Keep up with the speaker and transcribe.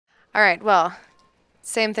All right, well,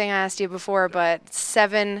 same thing I asked you before, but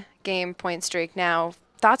 7-game point streak now.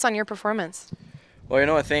 Thoughts on your performance?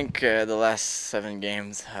 Well, I think the last 7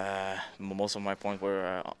 games, most of my points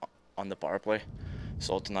were on the power play.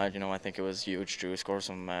 So tonight, I think it was huge to score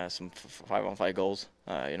some 5-on-5 goals.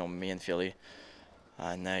 Me and Philly,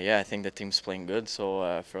 and yeah, I think the team's playing good.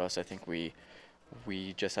 So for us, I think we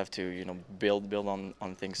just have to build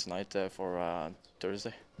on things tonight for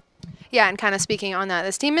Thursday. Yeah, and kind of speaking on that,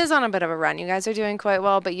 this team is on a bit of a run. You guys are doing quite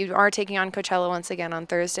well, but you are taking on Coachella once again on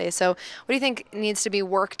Thursday. So, what do you think needs to be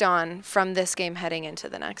worked on from this game heading into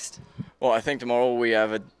the next? Well, I think tomorrow we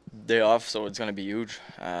have a day off, so it's gonna be huge.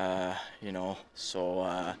 So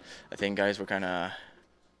I think guys were kind of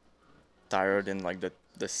tired in like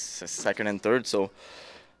the second and third. So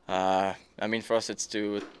I mean, for us, it's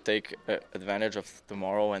to take advantage of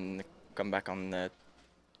tomorrow and come back on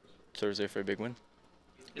Thursday for a big win.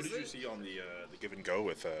 What did you see on the give and go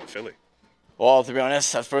with Philly? Well, to be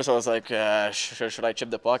honest, at first I was like, should I chip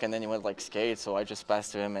the puck? And then he went like skate, so I just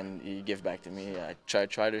passed to him and he gave back to me. I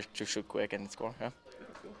tried to shoot quick and score. Yeah.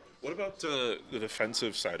 What about the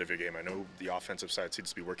defensive side of your game? I know the offensive side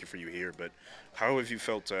seems to be working for you here, but how have you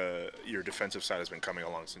felt your defensive side has been coming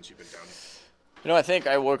along since you've been down here? I think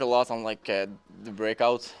I work a lot on like the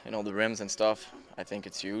breakout, the rims and stuff. I think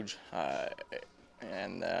it's huge.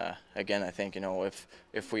 And again, I think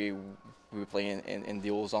if we play in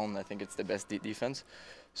the old zone, I think it's the best defense.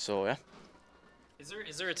 So yeah. Is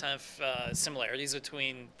there a ton of similarities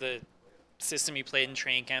between the system you played in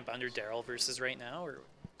training camp under Daryl versus right now, or?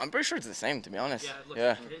 I'm pretty sure it's the same, to be honest. Yeah, it looks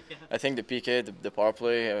Yeah. like it, yeah. I think the PK, the power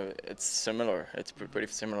play, it's similar. It's pretty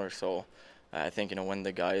similar. So I think when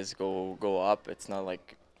the guys go up, it's not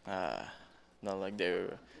like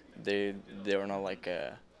they're not like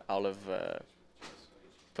out of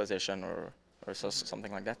position or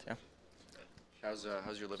something like that. Yeah. How's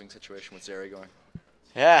your living situation with Zary going?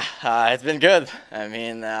 Yeah, it's been good. I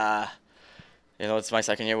mean, it's my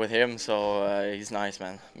second year with him, so he's nice,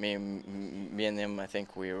 man. Me and him, I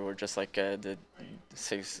think we were just like the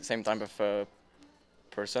same type of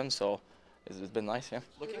person, so it's been nice, yeah.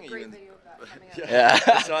 Looking at you and Yeah.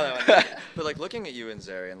 I saw that one. But like looking at you and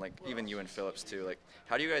Zary, and like even you and Phillips too, like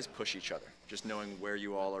how do you guys push each other? Just knowing where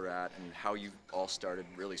you all are at and how you all started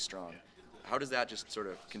really strong. How does that just sort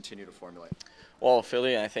of continue to formulate? Well,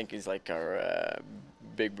 Philly, I think is like our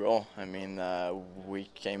big bro. I mean, we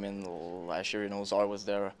came in last year. Zar was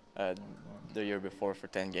there the year before for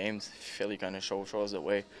 10 games. Philly kind of shows us the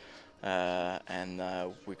way, and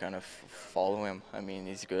we kind of follow him. I mean,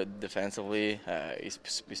 he's good defensively.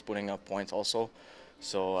 He's putting up points also.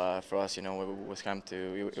 So for us, it was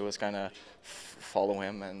kind of follow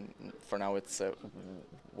him, and for now it's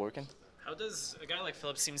working. How does a guy like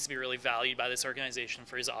Phillips seems to be really valued by this organization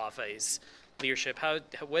for his off-ice leadership?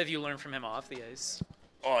 What have you learned from him off the ice?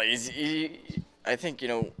 Oh, I think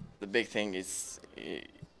the big thing is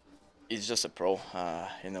he's just a pro.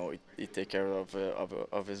 He take care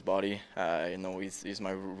of his body. He's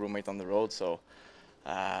my roommate on the road, so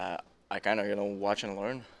I kind of watch and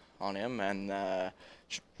learn on him and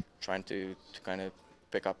trying to kind of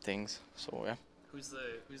pick up things. So yeah. Who's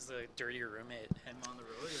the dirtier roommate? Him on the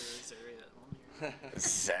road or Zary at home?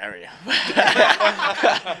 Zary.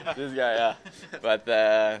 This guy, yeah. But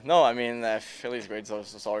no, I mean Philly's great, so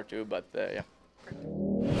too. But yeah.